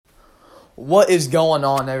What is going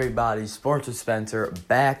on, everybody? Sports with Spencer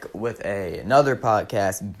back with another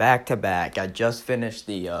podcast back to back. I just finished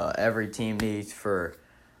the Every Team Needs for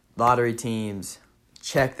lottery teams.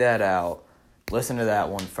 Check that out. Listen to that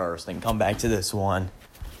one first, then come back to this one.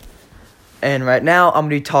 And right now, I'm going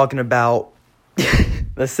to be talking about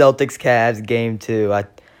the Celtics-Cavs Game 2. I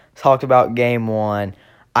talked about Game 1.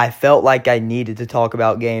 I felt like I needed to talk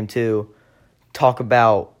about Game 2. Talk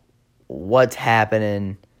about what's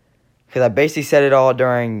happening. Because I basically said it all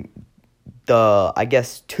during the,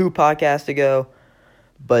 2 podcasts ago.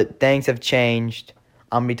 But things have changed.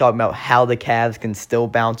 I'm going to be talking about how the Cavs can still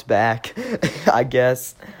bounce back, I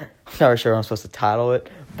guess. I'm not sure I'm supposed to title it.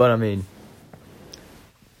 But, I'm going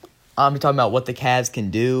to be talking about what the Cavs can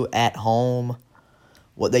do at home.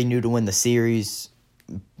 What they knew to win the series.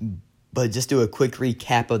 But just do a quick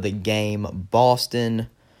recap of the game. Boston.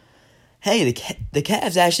 Hey, the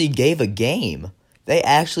Cavs actually gave a game. They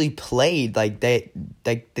actually played like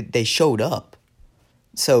they showed up.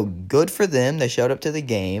 So good for them. They showed up to the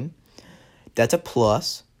game. That's a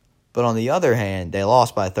plus. But on the other hand, they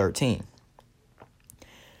lost by 13.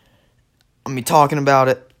 I'm be talking about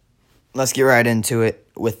it. Let's get right into it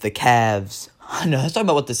with the Cavs. No, let's talk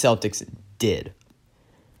about what the Celtics did.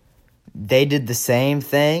 They did the same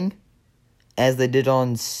thing as they did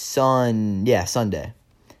on Sunday.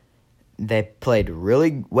 They played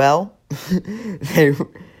really well.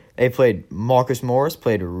 They played. Marcus Morris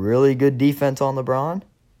played really good defense on LeBron.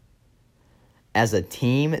 As a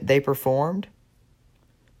team, they performed.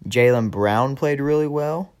 Jaylen Brown played really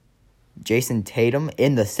well. Jason Tatum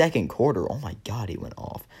in the second quarter, oh my God, he went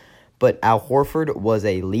off. But Al Horford was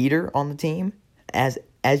a leader on the team. As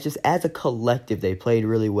a collective, they played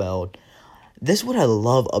really well. This is what I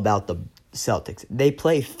love about the Celtics. They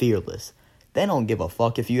play fearless. They don't give a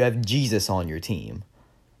fuck if you have Jesus on your team.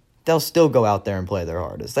 They'll still go out there and play their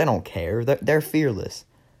hardest. They don't care. They're fearless.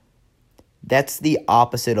 That's the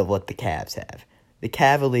opposite of what the Cavs have. The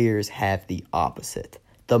Cavaliers have the opposite.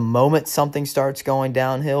 The moment something starts going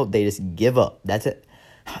downhill, they just give up. That's it.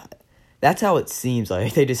 That's how it seems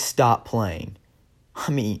like. They just stop playing.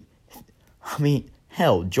 I mean,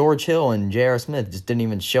 hell, George Hill and J.R. Smith just didn't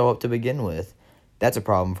even show up to begin with. That's a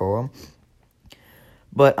problem for them.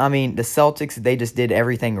 But, the Celtics, they just did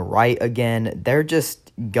everything right again. They're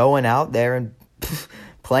just going out there and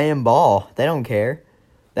playing ball. They don't care.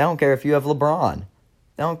 They don't care if you have LeBron.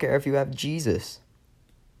 They don't care if you have Jesus.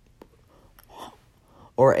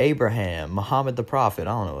 Or Abraham, Muhammad the Prophet.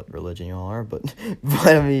 I don't know what religion you are, but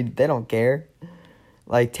they don't care.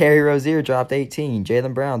 Like, Terry Rozier dropped 18.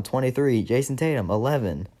 Jaylen Brown, 23. Jason Tatum,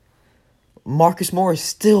 11. Marcus Morris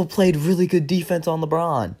still played really good defense on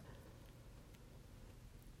LeBron.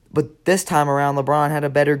 But this time around, LeBron had a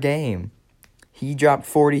better game. He dropped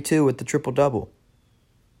 42 with the triple-double.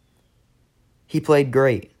 He played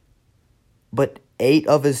great. But 8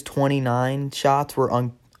 of his 29 shots were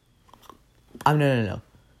No.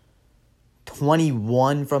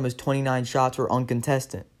 21 from his 29 shots were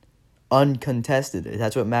uncontested.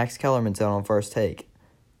 That's what Max Kellerman said on First Take.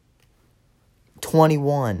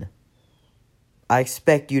 21. I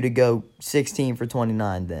expect you to go 16 for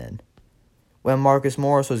 29 then. When Marcus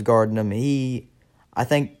Morris was guarding him,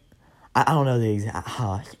 I don't know the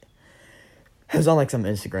exact, it was on like some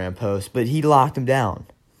Instagram post, but he locked him down.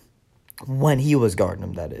 When he was guarding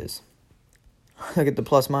him, that is. Look at the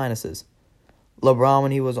plus minuses. LeBron,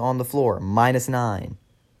 when he was on the floor, -9.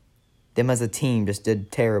 Them as a team just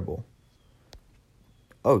did terrible.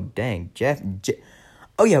 Oh, dang.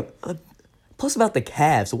 Oh, yeah. Plus about the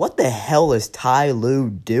Cavs. What the hell is Ty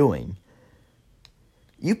Lue doing?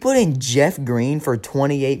 You put in Jeff Green for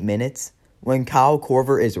 28 minutes when Kyle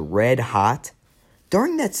Korver is red hot.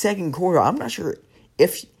 During that second quarter, I'm not sure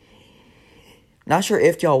if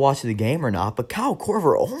y'all watched the game or not, but Kyle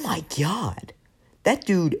Korver, oh my God. That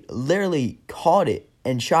dude literally caught it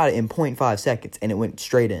and shot it in 0.5 seconds, and it went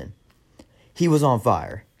straight in. He was on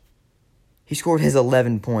fire. He scored his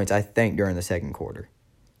 11 points, I think, during the second quarter.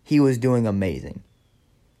 He was doing amazing.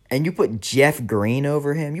 And you put Jeff Green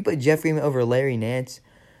over him. You put Jeff Green over Larry Nance.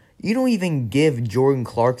 You don't even give Jordan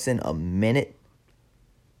Clarkson a minute.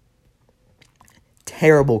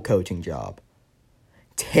 Terrible coaching job.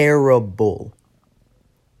 Terrible.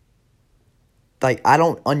 Like, I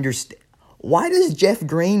don't understand. Why does Jeff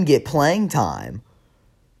Green get playing time?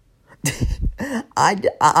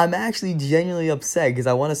 I'm actually genuinely upset because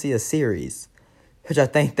I want to see a series. Which I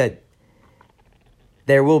think that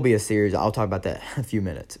there will be a series. I'll talk about that in a few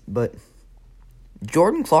minutes. But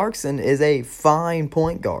Jordan Clarkson is a fine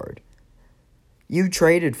point guard. You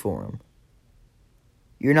traded for him.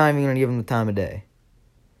 You're not even going to give him the time of day.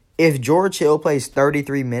 If George Hill plays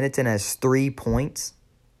 33 minutes and has 3 points,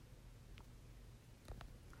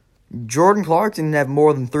 Jordan Clarkson can have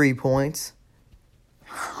more than 3 points.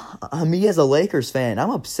 Me as a Lakers fan,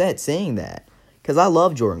 I'm upset seeing that because I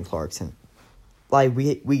love Jordan Clarkson. Like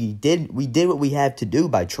we did what we had to do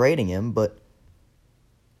by trading him, but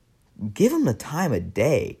give him the time of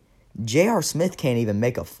day. J.R. Smith can't even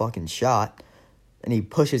make a fucking shot, and he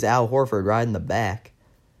pushes Al Horford right in the back.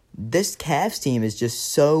 This Cavs team is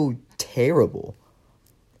just so terrible.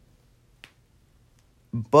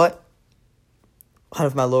 But out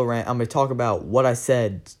of my little rant, I'm going to talk about what I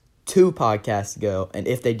said 2 podcasts ago, and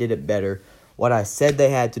if they did it better. What I said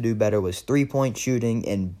they had to do better was 3-point shooting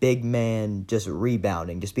and big man just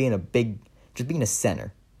rebounding, just being a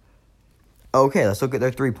center. Okay, let's look at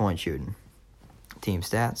their 3-point shooting. Team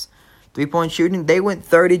stats. 3-point shooting, they went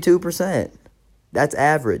 32%. That's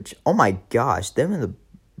average. Oh my gosh, them and the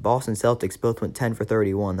Boston Celtics both went 10 for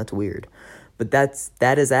 31. That's weird. But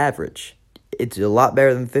that is average. It's a lot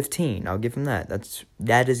better than 15. I'll give them that.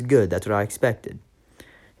 That is good. That's what I expected.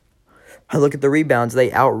 I look at the rebounds, they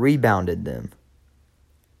out-rebounded them.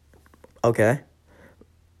 Okay.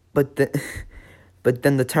 But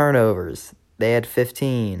then the turnovers, they had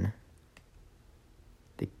 15.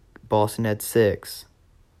 Boston had 6.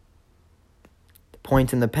 The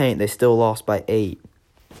points in the paint, they still lost by 8.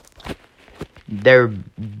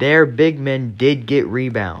 Their big men did get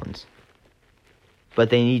rebounds, but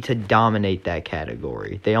they need to dominate that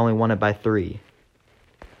category. They only won it by 3.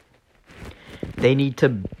 They need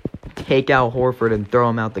to take out Horford and throw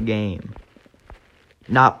him out the game,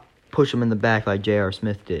 not push him in the back like J.R.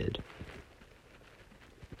 Smith did.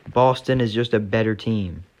 Boston is just a better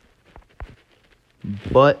team.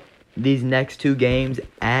 But these next 2 games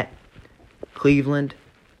at Cleveland,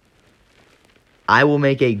 I will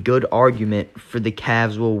make a good argument for the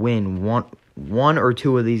Cavs will win one or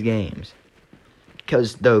 2 of these games.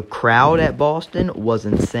 Because the crowd at Boston was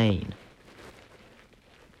insane.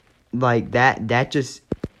 Like, that just,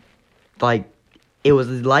 like, it was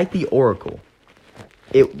like the Oracle.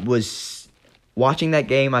 It was, watching that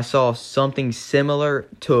game, I saw something similar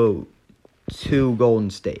to Golden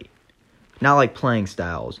State. Not like playing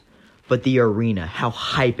styles, but the arena, how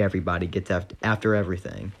hype everybody gets after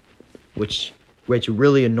everything. Which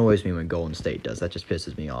really annoys me when Golden State does. That just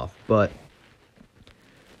pisses me off. But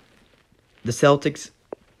the Celtics,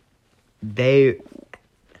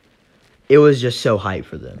 it was just so hype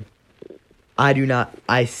for them. I don't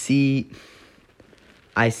see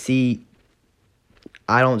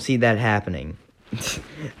that happening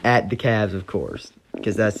at the Cavs, of course,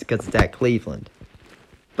 because it's at Cleveland.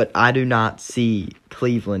 But I do not see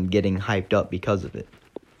Cleveland getting hyped up because of it.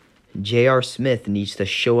 J.R. Smith needs to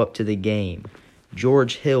show up to the game.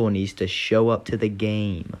 George Hill needs to show up to the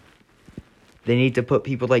game. They need to put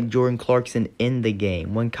people like Jordan Clarkson in the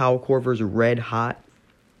game. When Kyle Korver's red hot,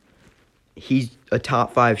 he's a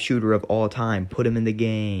top 5 shooter of all time. Put him in the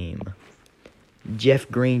game. Jeff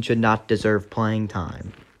Green should not deserve playing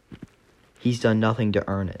time. He's done nothing to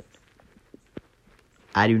earn it.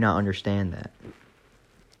 I do not understand that.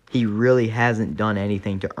 He really hasn't done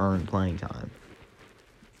anything to earn playing time.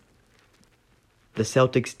 The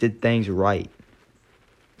Celtics did things right.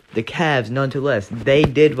 The Cavs, nonetheless, they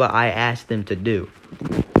did what I asked them to do.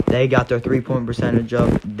 They got their 3-point percentage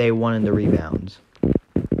up. They won in the rebounds.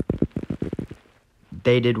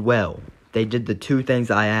 They did well. They did the 2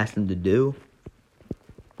 things I asked them to do.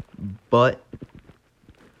 But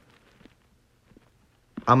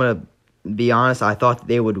I'm going to be honest, I thought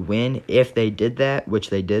they would win if they did that, which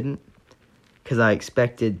they didn't. Because I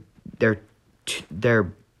expected their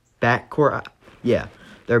backcourt,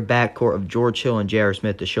 their backcourt of George Hill and J.R.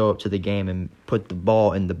 Smith to show up to the game and put the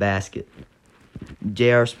ball in the basket.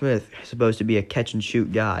 J.R. Smith is supposed to be a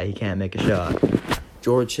catch-and-shoot guy. He can't make a shot.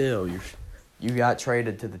 George Hill, you got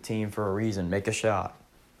traded to the team for a reason. Make a shot.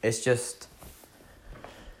 It's just,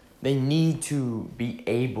 they need to be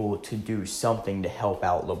able to do something to help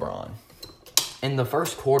out LeBron. In the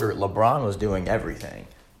first quarter, LeBron was doing everything.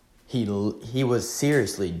 He was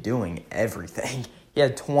seriously doing everything. He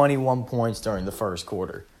had 21 points during the first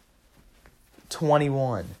quarter.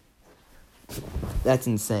 21. That's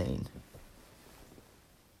insane.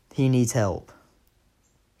 He needs help.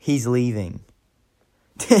 He's leaving.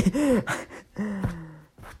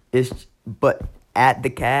 But at the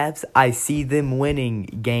Cavs, I see them winning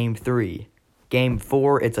Game 3. Game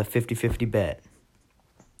 4, it's a 50-50 bet.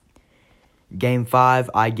 Game 5,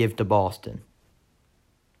 I give to Boston.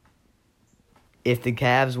 If the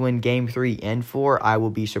Cavs win Game 3 and 4, I will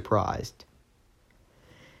be surprised.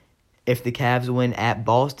 If the Cavs win at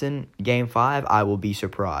Boston Game 5, I will be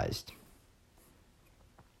surprised.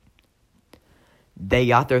 They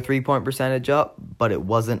got their 3-point percentage up, but it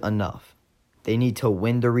wasn't enough. They need to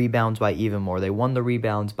win the rebounds by even more. They won the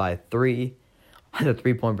rebounds by 3. The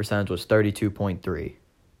 3-point percentage was 32.3.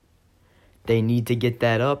 They need to get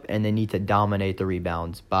that up, and they need to dominate the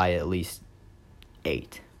rebounds by at least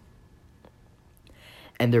 8.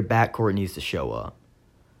 And their backcourt needs to show up.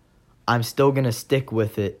 I'm still going to stick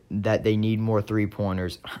with it that they need more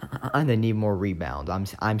 3-pointers and they need more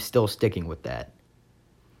rebounds. I'm still sticking with that.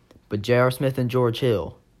 But J.R. Smith and George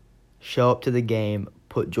Hill show up to the game,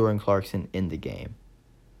 put Jordan Clarkson in the game.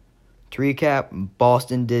 To recap,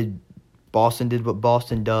 Boston did what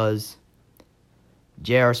Boston does.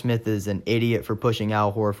 J.R. Smith is an idiot for pushing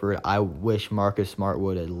Al Horford. I wish Marcus Smart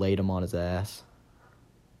would have laid him on his ass.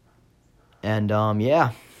 And,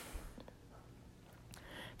 yeah.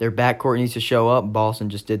 Their backcourt needs to show up. Boston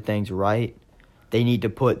just did things right. They need to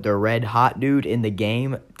put the red hot dude in the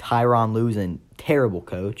game. Tyronn Lue's a terrible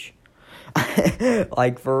coach.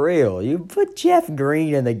 Like, for real. You put Jeff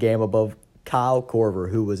Green in the game above Kyle Korver,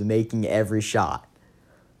 who was making every shot.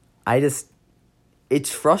 It's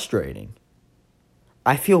frustrating.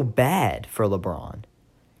 I feel bad for LeBron.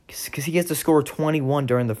 Because he gets to score 21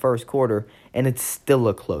 during the first quarter, and it's still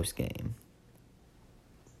a close game.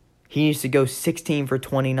 He needs to go 16 for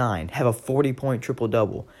 29, have a 40-point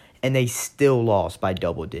triple-double, and they still lost by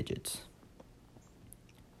double digits.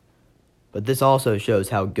 But this also shows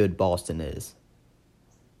how good Boston is.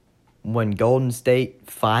 When Golden State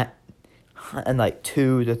in like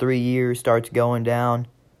 2 to 3 years starts going down,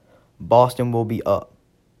 Boston will be up.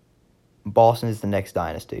 Boston is the next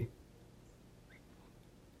dynasty.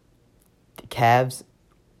 The Cavs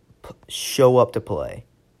show up to play.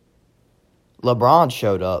 LeBron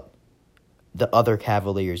showed up. The other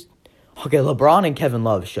Cavaliers. Okay, LeBron and Kevin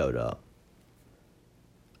Love showed up.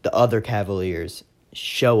 The other Cavaliers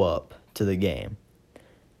show up to the game.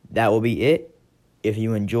 That will be it. If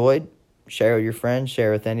you enjoyed, share with your friends,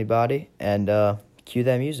 share with anybody, and cue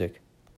that music.